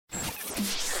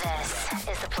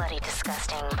Bloody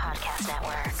Disgusting Podcast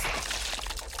Network.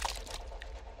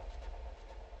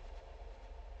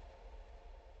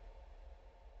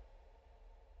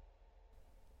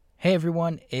 Hey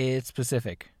everyone, it's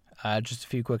Pacific. Just a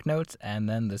few quick notes and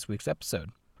then this week's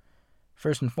episode.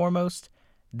 First and foremost,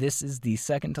 this is the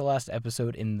second to last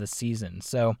episode in the season,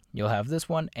 so you'll have this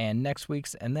one and next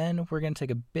week's, and then we're going to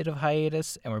take a bit of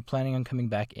hiatus, and we're planning on coming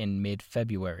back in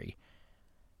mid-February.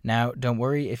 Now, don't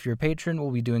worry, if you're a patron, we'll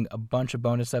be doing a bunch of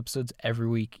bonus episodes every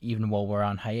week, even while we're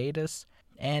on hiatus.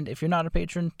 And if you're not a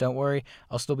patron, don't worry,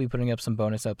 I'll still be putting up some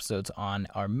bonus episodes on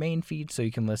our main feed so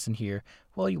you can listen here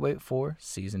while you wait for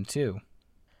Season 2.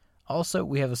 Also,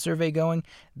 we have a survey going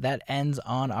that ends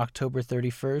on October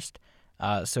 31st,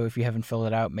 so if you haven't filled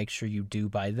it out, make sure you do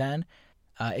by then.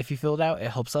 If you fill it out,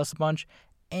 it helps us a bunch,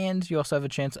 and you also have a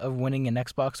chance of winning an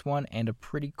Xbox One and a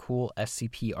pretty cool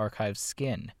SCP Archive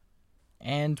skin.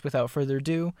 And without further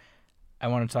ado, I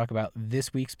want to talk about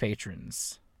this week's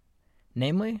patrons.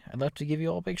 Namely, I'd love to give you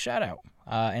all a big shout out,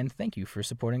 and thank you for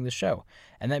supporting the show.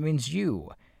 And that means you,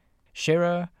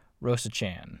 Shara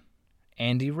Rosa-chan,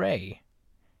 Andy Ray,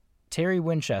 Terry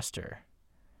Winchester,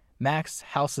 Max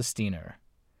Halsesteiner,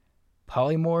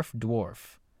 Polymorph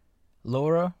Dwarf,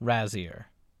 Laura Razier,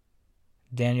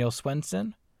 Daniel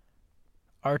Swenson,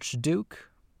 Archduke,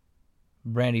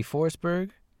 Brandy Forsberg,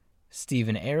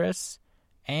 Stephen Aris,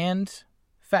 and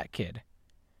Fat Kid.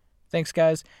 Thanks,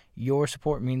 guys. Your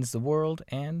support means the world,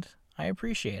 and I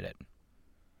appreciate it.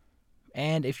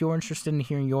 And if you're interested in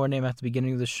hearing your name at the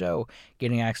beginning of the show,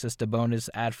 getting access to bonus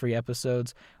ad-free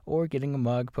episodes, or getting a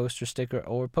mug, poster, sticker,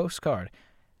 or postcard,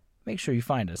 make sure you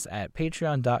find us at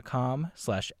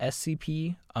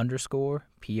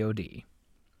patreon.com/SCP_POD.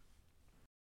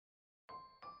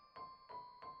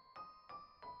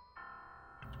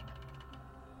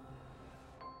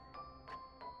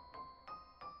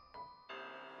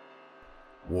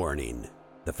 Warning.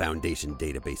 The Foundation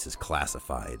database is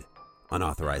classified.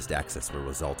 Unauthorized access will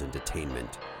result in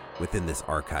detainment. Within this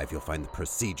archive, you'll find the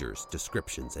procedures,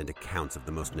 descriptions, and accounts of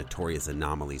the most notorious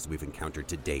anomalies we've encountered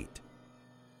to date.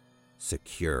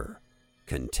 Secure,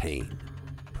 contain,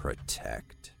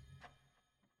 protect.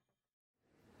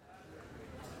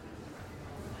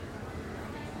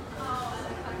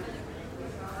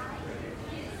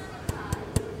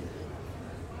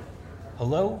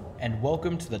 Hello, and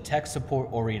welcome to the Tech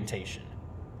Support Orientation.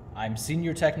 I'm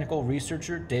Senior Technical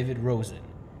Researcher David Rosen,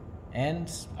 and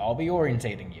I'll be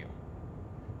orientating you.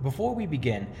 Before we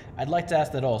begin, I'd like to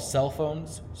ask that all cell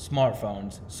phones,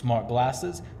 smartphones, smart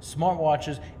glasses,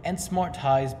 smartwatches, and smart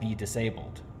ties be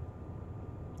disabled.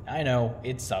 I know,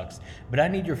 it sucks, but I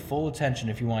need your full attention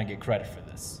if you want to get credit for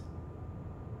this.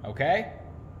 Okay?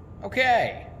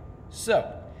 Okay!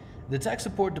 So, the Tech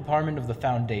Support Department of the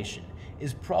Foundation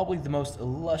is probably the most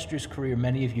illustrious career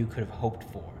many of you could have hoped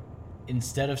for.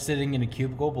 Instead of sitting in a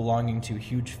cubicle belonging to a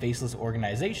huge faceless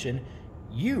organization,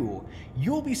 you'll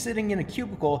be sitting in a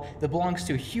cubicle that belongs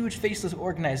to a huge faceless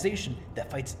organization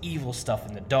that fights evil stuff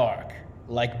in the dark,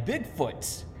 like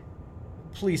Bigfoot.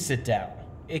 Please sit down.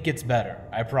 It gets better,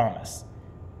 I promise.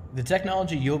 The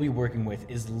technology you'll be working with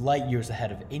is light years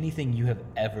ahead of anything you have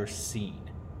ever seen.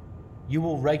 You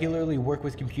will regularly work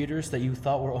with computers that you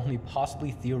thought were only possibly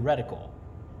theoretical.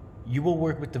 You will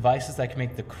work with devices that can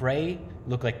make the Cray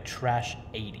look like Trash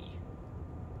 80.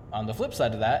 On the flip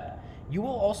side of that, you will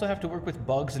also have to work with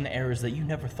bugs and errors that you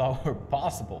never thought were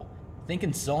possible. Think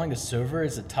installing a server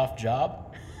is a tough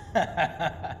job?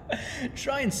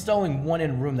 Try installing one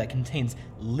in a room that contains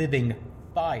living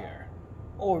fire.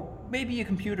 Or maybe a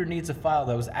computer needs a file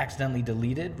that was accidentally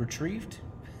deleted, retrieved?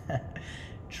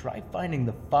 Try finding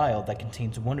the file that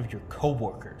contains one of your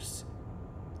coworkers.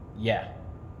 Yeah,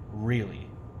 really.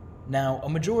 Now, a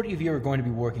majority of you are going to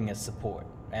be working as support,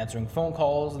 answering phone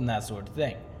calls and that sort of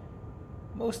thing.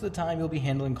 Most of the time, you'll be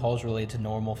handling calls related to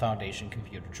normal Foundation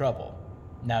computer trouble.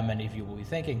 Now, many of you will be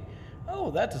thinking, oh,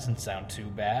 that doesn't sound too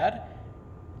bad.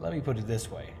 Let me put it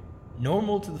this way.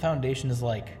 Normal to the Foundation is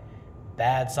like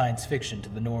bad science fiction to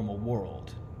the normal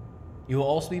world. You will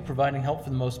also be providing help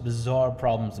for the most bizarre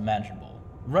problems imaginable.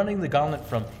 Running the gauntlet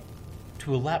from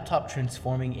to a laptop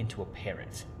transforming into a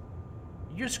parrot.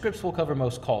 Your scripts will cover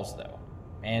most calls though,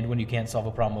 and when you can't solve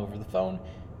a problem over the phone,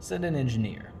 send an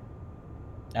engineer.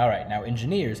 Alright, now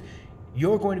engineers,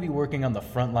 you're going to be working on the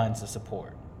front lines of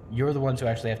support. You're the ones who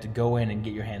actually have to go in and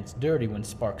get your hands dirty when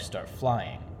sparks start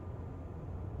flying.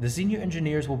 The senior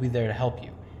engineers will be there to help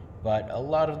you, but a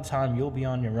lot of the time you'll be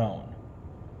on your own.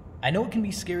 I know it can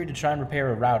be scary to try and repair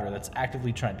a router that's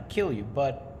actively trying to kill you,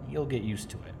 but you'll get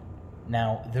used to it.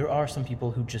 Now, there are some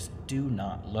people who just do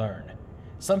not learn.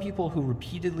 Some people who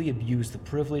repeatedly abuse the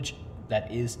privilege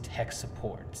that is tech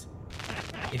support.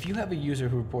 If you have a user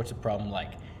who reports a problem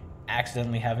like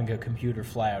accidentally having a computer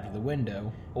fly out of the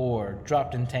window, or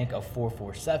dropped in tank of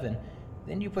 447,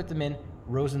 then you put them in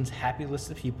Rosen's happy list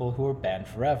of people who are banned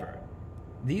forever.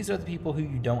 These are the people who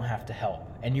you don't have to help,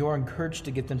 and you are encouraged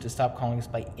to get them to stop calling us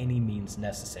by any means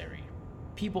necessary.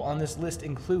 People on this list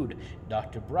include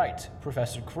Dr. Bright,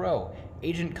 Professor Crow,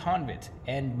 Agent Convict,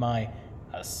 and my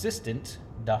assistant,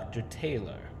 Dr.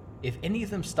 Taylor. If any of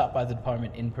them stop by the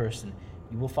department in person,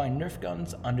 you will find Nerf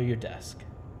guns under your desk.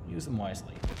 Use them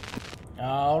wisely.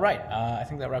 Alright, I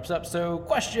think that wraps up. So,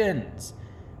 questions!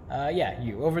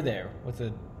 You, over there, with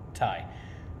a tie.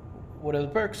 What are the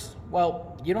perks?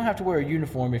 Well, you don't have to wear a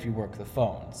uniform if you work the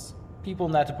phones. People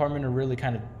in that department are really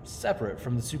kind of separate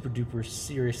from the super duper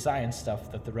serious science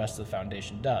stuff that the rest of the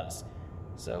Foundation does.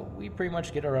 So, we pretty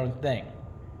much get our own thing.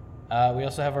 We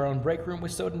also have our own break room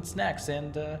with soda and snacks,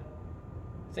 and I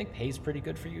think pay's pretty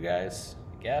good for you guys,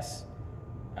 I guess.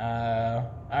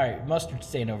 Alright, mustard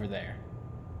stain over there.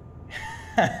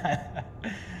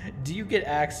 Do you get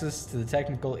access to the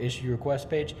technical issue request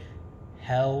page?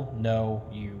 Hell no,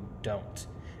 you don't.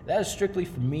 That is strictly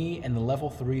for me and the level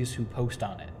 3s who post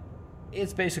on it.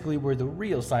 It's basically where the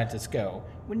real scientists go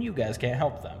when you guys can't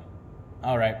help them.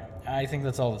 Alright, I think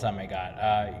that's all the time I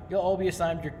got. You'll all be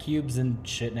assigned your cubes and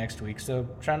shit next week, so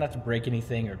try not to break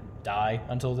anything or die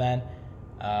until then.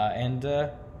 And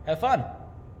have fun.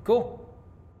 Cool.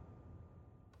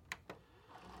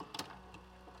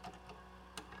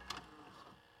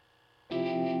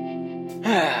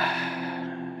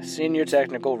 Senior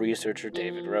Technical Researcher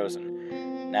David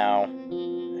Rosen. Now,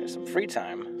 there's some free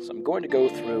time, so I'm going to go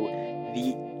through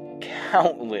the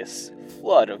countless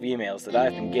flood of emails that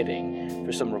I've been getting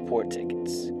for some report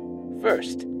tickets.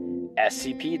 First,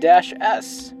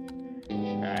 SCP-S.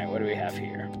 Alright, what do we have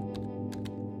here?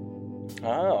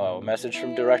 Oh, a message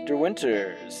from Director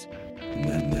Winters.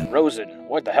 Rosen,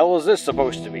 what the hell is this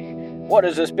supposed to be? What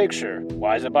is this picture?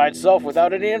 Why is it by itself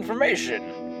without any information?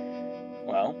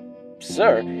 Well,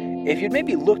 sir, if you'd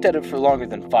maybe looked at it for longer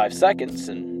than 5 seconds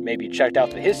and maybe checked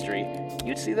out the history,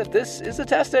 you'd see that this is a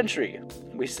test entry.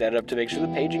 We set it up to make sure the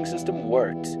paging system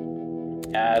worked.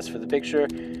 As for the picture,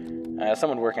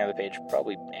 someone working on the page,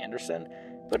 probably Anderson,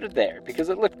 put it there because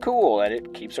it looked cool and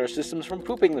it keeps our systems from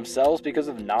pooping themselves because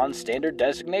of non-standard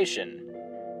designation.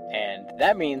 And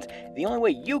that means the only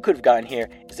way you could have gotten here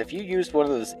is if you used one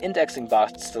of those indexing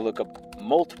bots to look up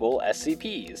multiple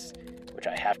SCPs. Which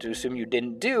I have to assume you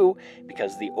didn't do,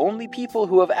 because the only people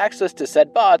who have access to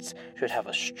said bots should have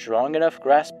a strong enough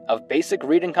grasp of basic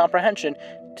reading comprehension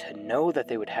to know that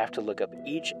they would have to look up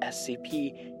each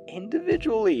SCP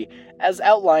individually, as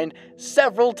outlined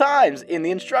several times in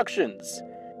the instructions.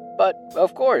 But,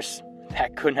 of course,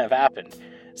 that couldn't have happened.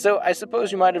 So I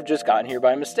suppose you might have just gotten here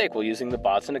by mistake while using the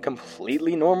bots in a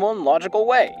completely normal and logical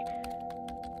way.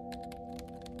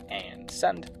 And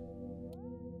send.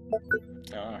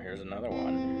 Oh, here's another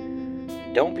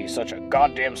one. Don't be such a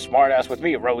goddamn smartass with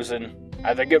me, Rosen.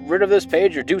 Either get rid of this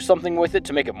page or do something with it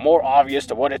to make it more obvious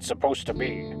to what it's supposed to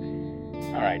be.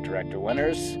 Alright, Director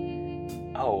Winters.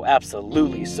 Oh,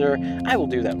 absolutely, sir. I will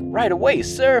do that right away,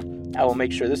 sir. I will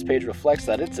make sure this page reflects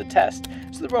that it's a test,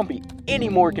 so there won't be any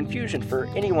more confusion for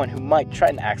anyone who might try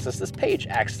and access this page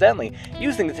accidentally,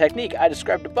 using the technique I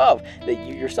described above, that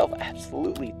you yourself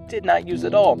absolutely did not use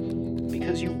at all,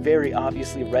 because you very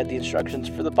obviously read the instructions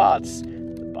for the bots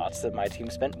that my team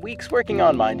spent weeks working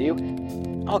on, mind you.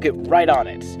 I'll get right on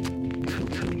it.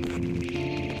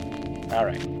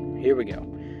 Alright, here we go.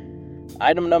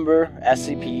 Item number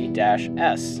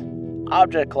SCP-S.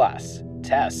 Object Class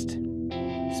Test.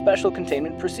 Special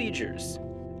Containment Procedures.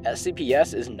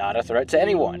 SCP-S is not a threat to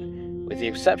anyone, with the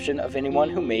exception of anyone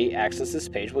who may access this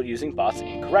page while using bots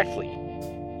incorrectly.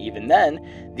 Even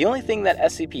then, the only thing that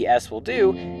SCP-S will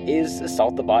do is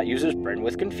assault the bot user's brain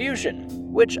with confusion,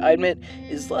 which I admit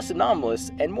is less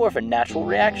anomalous and more of a natural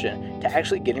reaction to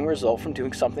actually getting a result from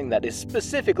doing something that is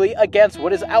specifically against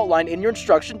what is outlined in your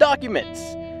instruction documents.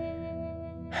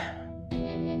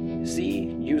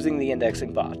 See, using the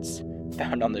indexing bots,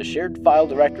 found on the shared file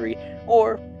directory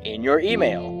or in your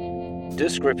email.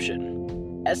 Description.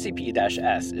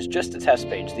 SCP-S is just a test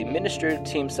page the administrative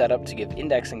team set up to give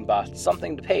indexing bots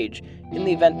something to page in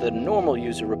the event that a normal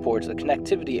user reports a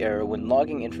connectivity error when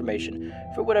logging information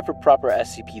for whatever proper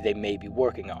SCP they may be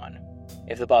working on.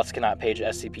 If the bots cannot page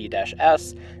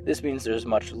SCP-S, this means there's a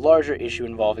much larger issue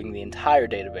involving the entire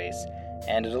database,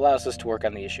 and it allows us to work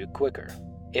on the issue quicker.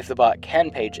 If the bot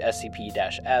can page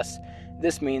SCP-S,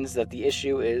 this means that the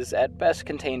issue is at best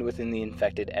contained within the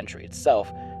infected entry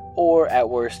itself, or at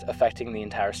worst affecting the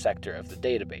entire sector of the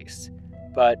database,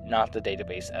 but not the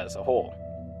database as a whole.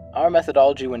 Our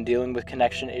methodology when dealing with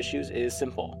connection issues is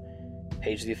simple.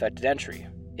 Page the affected entry.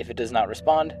 If it does not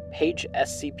respond, page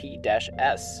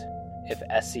SCP-S. If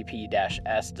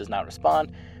SCP-S does not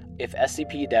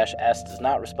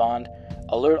respond,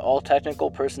 alert all technical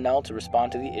personnel to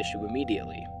respond to the issue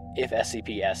immediately. If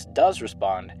SCP-S does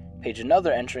respond, page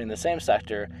another entry in the same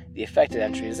sector the affected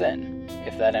entry is in.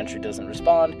 If that entry doesn't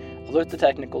respond, alert the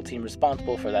technical team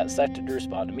responsible for that sector to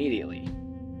respond immediately.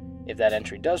 If that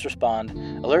entry does respond,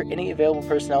 alert any available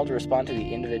personnel to respond to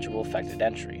the individual affected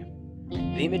entry.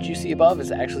 The image you see above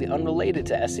is actually unrelated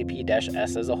to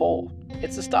SCP-S as a whole.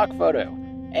 It's a stock photo,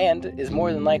 and is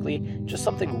more than likely just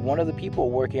something one of the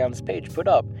people working on this page put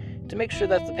up to make sure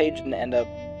that the page didn't end up,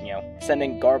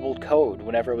 sending garbled code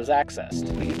whenever it was accessed.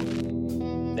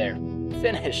 There.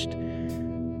 Finished.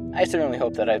 I certainly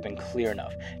hope that I've been clear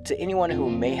enough to anyone who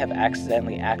may have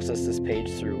accidentally accessed this page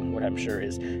through what I'm sure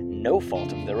is no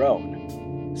fault of their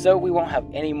own. So we won't have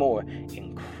any more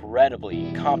incredibly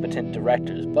incompetent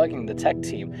directors bugging the tech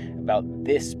team about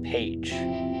this page.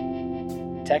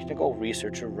 Technical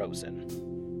Researcher Rosen.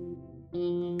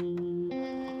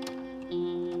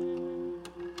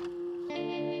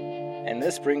 And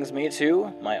this brings me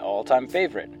to my all-time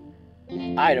favorite.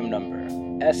 Item number,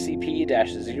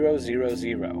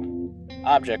 SCP-000.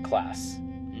 Object class,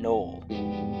 null.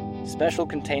 Special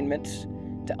containment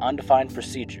to undefined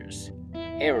procedures.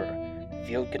 Error,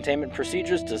 field containment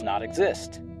procedures does not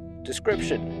exist.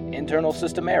 Description, internal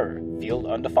system error, field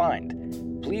undefined.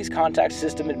 Please contact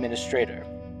system administrator.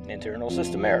 Internal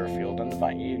system error, field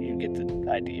undefined. You get the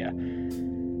idea.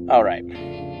 Alright.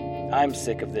 I'm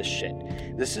sick of this shit.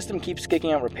 The system keeps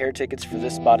kicking out repair tickets for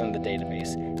this spot in the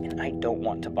database, and I don't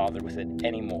want to bother with it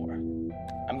anymore.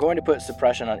 I'm going to put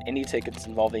suppression on any tickets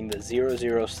involving the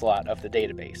 00 slot of the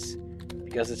database,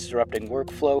 because it's disrupting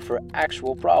workflow for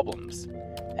actual problems,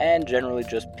 and generally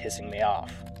just pissing me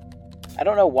off. I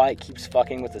don't know why it keeps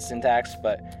fucking with the syntax,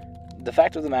 but the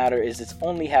fact of the matter is it's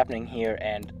only happening here,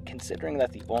 and considering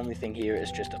that the only thing here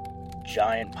is just a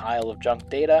giant pile of junk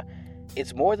data,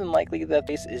 it's more than likely that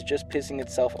this is just pissing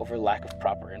itself over lack of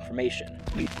proper information.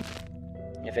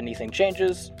 If anything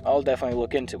changes, I'll definitely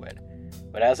look into it.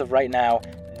 But as of right now,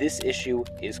 this issue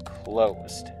is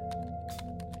closed.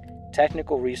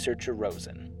 Technical Researcher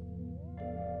Rosen.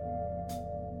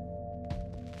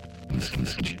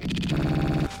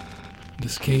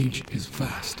 This cage is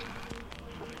vast.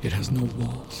 It has no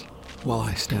walls. While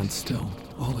I stand still,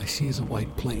 all I see is a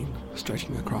white plain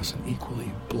stretching across an equally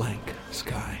blank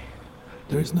sky.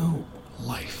 There is no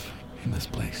life in this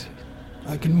place.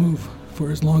 I can move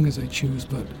for as long as I choose,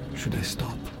 but should I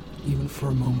stop, even for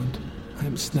a moment, I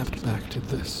am snapped back to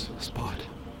this spot,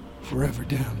 forever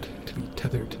damned to be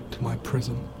tethered to my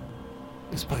prison.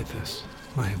 Despite this,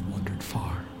 I have wandered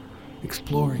far,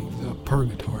 exploring the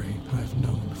purgatory I have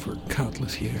known for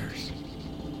countless years.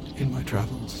 In my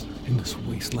travels, in this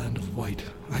wasteland of white,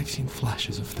 I've seen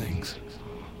flashes of things,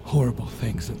 horrible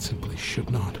things that simply should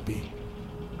not be.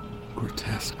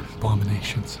 Grotesque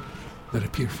abominations that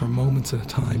appear for moments at a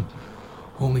time,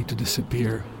 only to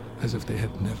disappear as if they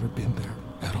had never been there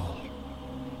at all.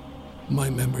 My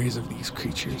memories of these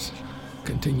creatures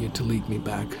continue to lead me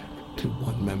back to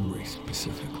one memory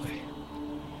specifically.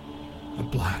 A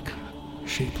black,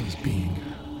 shapeless being,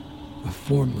 a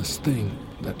formless thing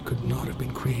that could not have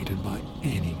been created by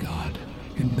any god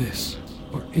in this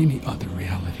or any other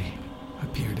reality,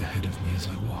 appeared ahead of me as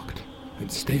I walked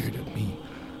and stared at me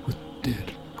with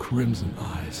dead, crimson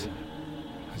eyes.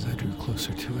 As I drew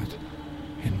closer to it,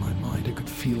 in my mind I could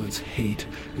feel its hate,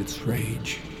 its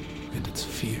rage, and its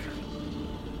fear.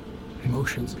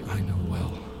 Emotions I know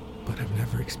well, but have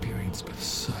never experienced with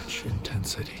such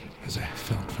intensity as I have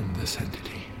felt from this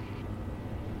entity.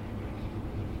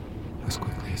 As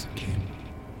quickly as it came,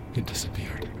 it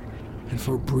disappeared, and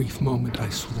for a brief moment I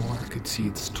swore I could see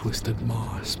its twisted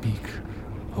maw speak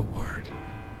a word,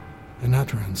 an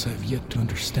utterance I have yet to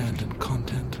understand in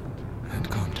content and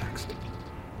context.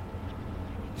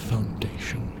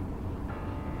 Foundation.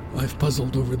 I've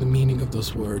puzzled over the meaning of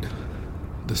this word,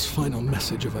 this final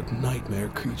message of a nightmare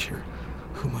creature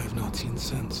whom I have not seen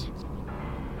since.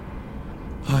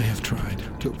 I have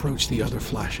tried to approach the other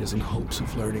flashes in hopes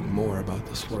of learning more about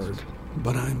this word,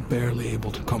 but I am barely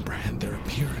able to comprehend their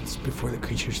appearance before the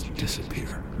creatures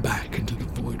disappear back into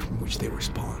the void from which they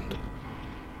respond.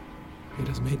 It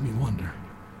has made me wonder,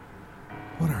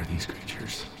 what are these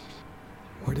creatures?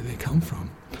 Where do they come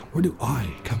from? Where do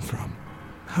I come from?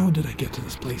 How did I get to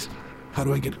this place? How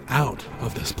do I get out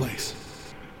of this place?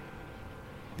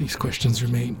 These questions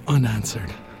remain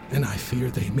unanswered, and I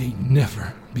fear they may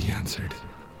never be answered,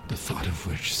 the thought of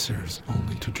which serves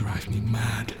only to drive me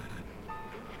mad.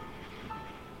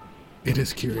 It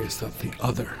is curious that the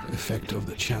other effect of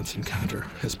the chance encounter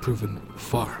has proven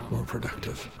far more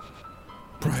productive.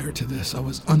 Prior to this, I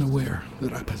was unaware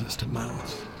that I possessed a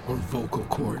mouth, or vocal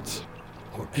cords,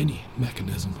 or any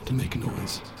mechanism to make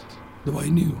noise. Though I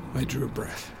knew I drew a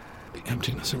breath, the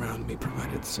emptiness around me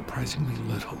provided surprisingly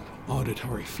little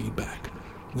auditory feedback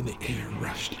when the air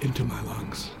rushed into my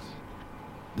lungs.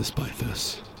 Despite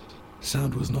this,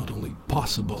 sound was not only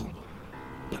possible,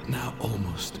 but now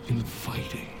almost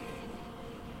inviting.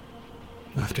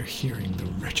 After hearing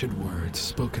the wretched words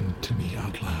spoken to me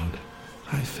out loud,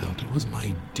 I felt it was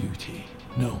my duty,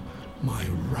 no, my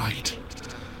right,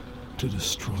 to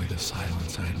destroy the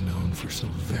silence I had known for so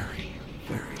very,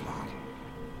 very long.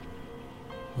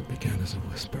 What began as a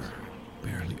whisper,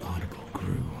 barely audible,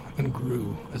 grew and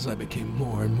grew as I became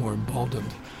more and more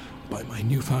emboldened by my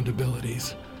newfound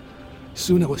abilities.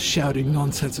 Soon I was shouting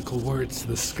nonsensical words to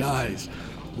the skies,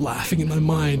 laughing in my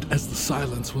mind as the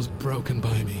silence was broken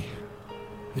by me.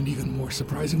 And even more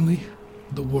surprisingly,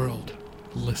 the world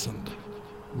listened.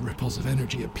 Ripples of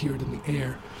energy appeared in the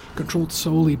air, controlled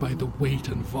solely by the weight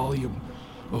and volume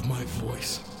of my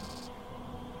voice.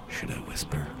 Should I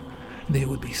whisper? They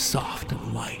would be soft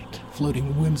and light,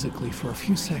 floating whimsically for a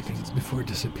few seconds before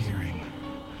disappearing.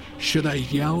 Should I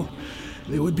yell?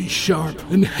 They would be sharp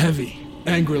and heavy,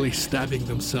 angrily stabbing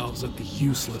themselves at the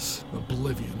useless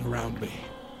oblivion around me.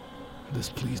 This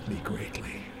pleased me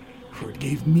greatly, for it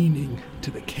gave meaning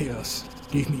to the chaos,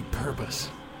 gave me purpose.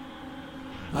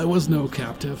 I was no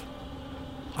captive.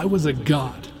 I was a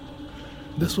god.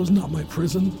 This was not my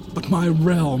prison, but my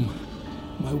realm.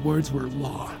 My words were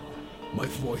law, my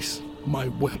voice, my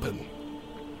weapon.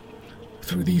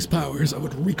 Through these powers, I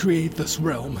would recreate this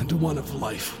realm into one of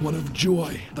life, one of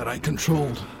joy that I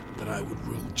controlled, that I would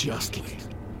rule justly.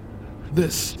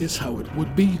 This is how it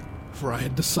would be, for I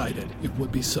had decided it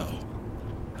would be so.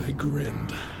 I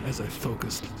grinned as I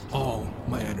focused all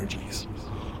my energies,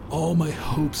 all my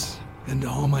hopes, and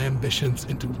all my ambitions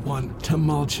into one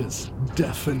tumultuous,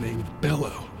 deafening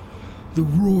bellow, the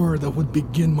roar that would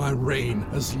begin my reign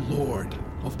as Lord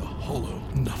of the hollow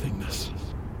nothingness.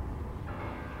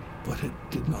 But it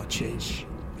did not change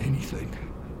anything.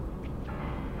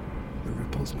 The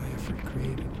ripples my effort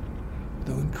created,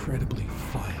 though incredibly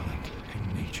violent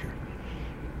in nature,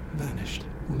 vanished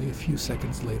only a few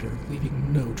seconds later,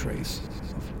 leaving no trace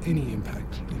of any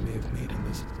impact they may have made in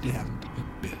this damned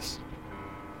abyss.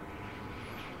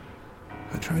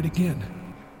 I tried again,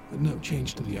 but no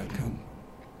change to the outcome.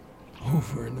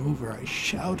 Over and over I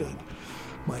shouted,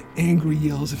 my angry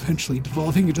yells eventually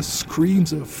devolving into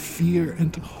screams of fear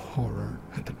and horror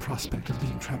at the prospect of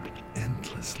being trapped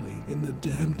endlessly in the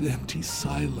damned empty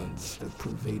silence that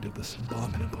pervaded this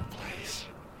abominable place.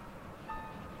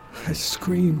 I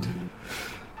screamed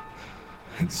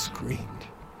and screamed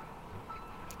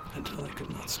until I could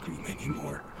not scream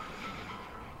anymore.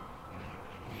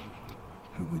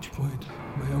 At which point,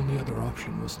 my only other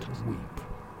option was to weep.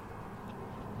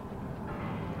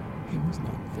 It was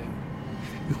not fair.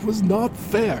 It was not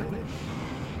fair.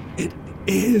 It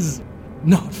is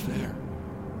not fair.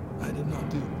 I did not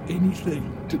do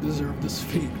anything to deserve this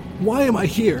fate. Why am I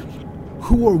here?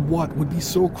 Who or what would be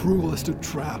so cruel as to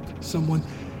trap someone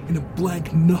in a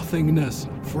blank nothingness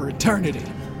for eternity?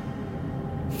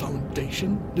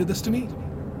 Foundation did this to me?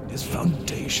 Is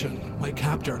Foundation my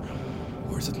captor?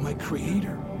 Or is it my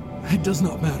creator? It does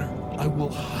not matter. I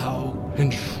will howl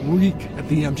and shriek at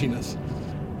the emptiness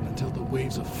until the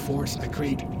waves of force I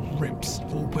create rips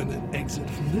open an exit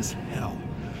from this hell.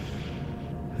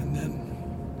 And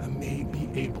then I may be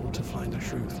able to find the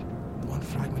truth, the one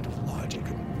fragment of logic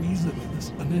and reason in this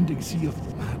unending sea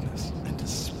of madness and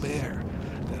despair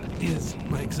that is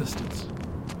my existence.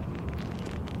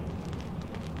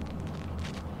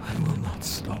 I will not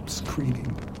stop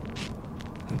screaming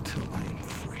until I am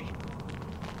free.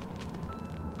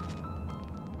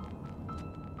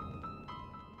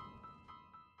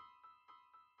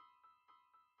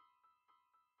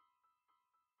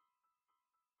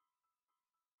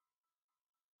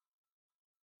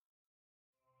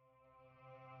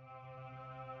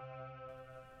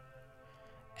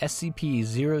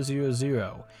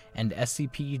 SCP-000 and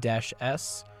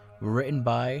SCP-S were written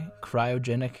by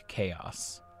Cryogenic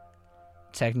Chaos.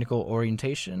 Technical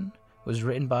Orientation was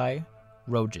written by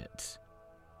Rojit.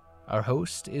 Our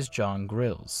host is John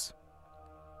Grills.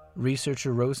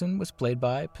 Researcher Rosen was played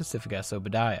by Pacific S.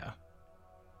 Obadiah.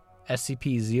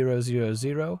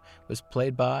 SCP-000 was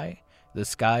played by The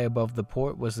Sky Above the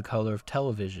Port Was the Color of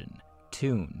Television,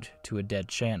 tuned to a dead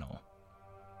channel.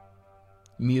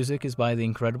 Music is by the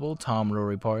incredible Tom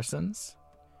Rory Parsons.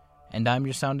 And I'm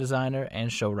your sound designer and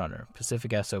showrunner,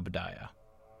 Pacific S. Obadiah.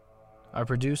 Our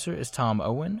producer is Tom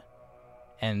Owen,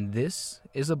 and this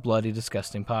is a Bloody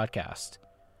Disgusting podcast.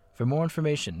 For more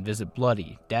information, visit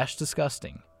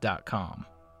bloody-disgusting.com.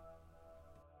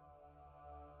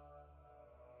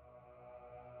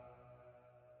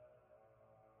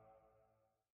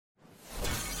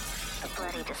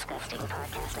 Bloody Disgusting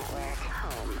Podcast Network,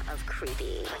 home of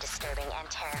creepy, disturbing, and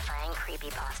terrifying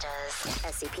creepypastas,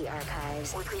 SCP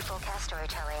archives, weekly full-cast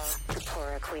storytelling, the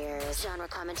Pora Queers, genre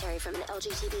commentary from an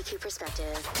LGBTQ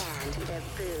perspective, and the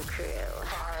Boo Crew, the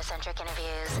horror-centric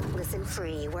interviews. Listen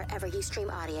free wherever you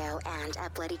stream audio and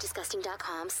at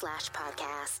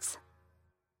bloodydisgusting.com/podcasts.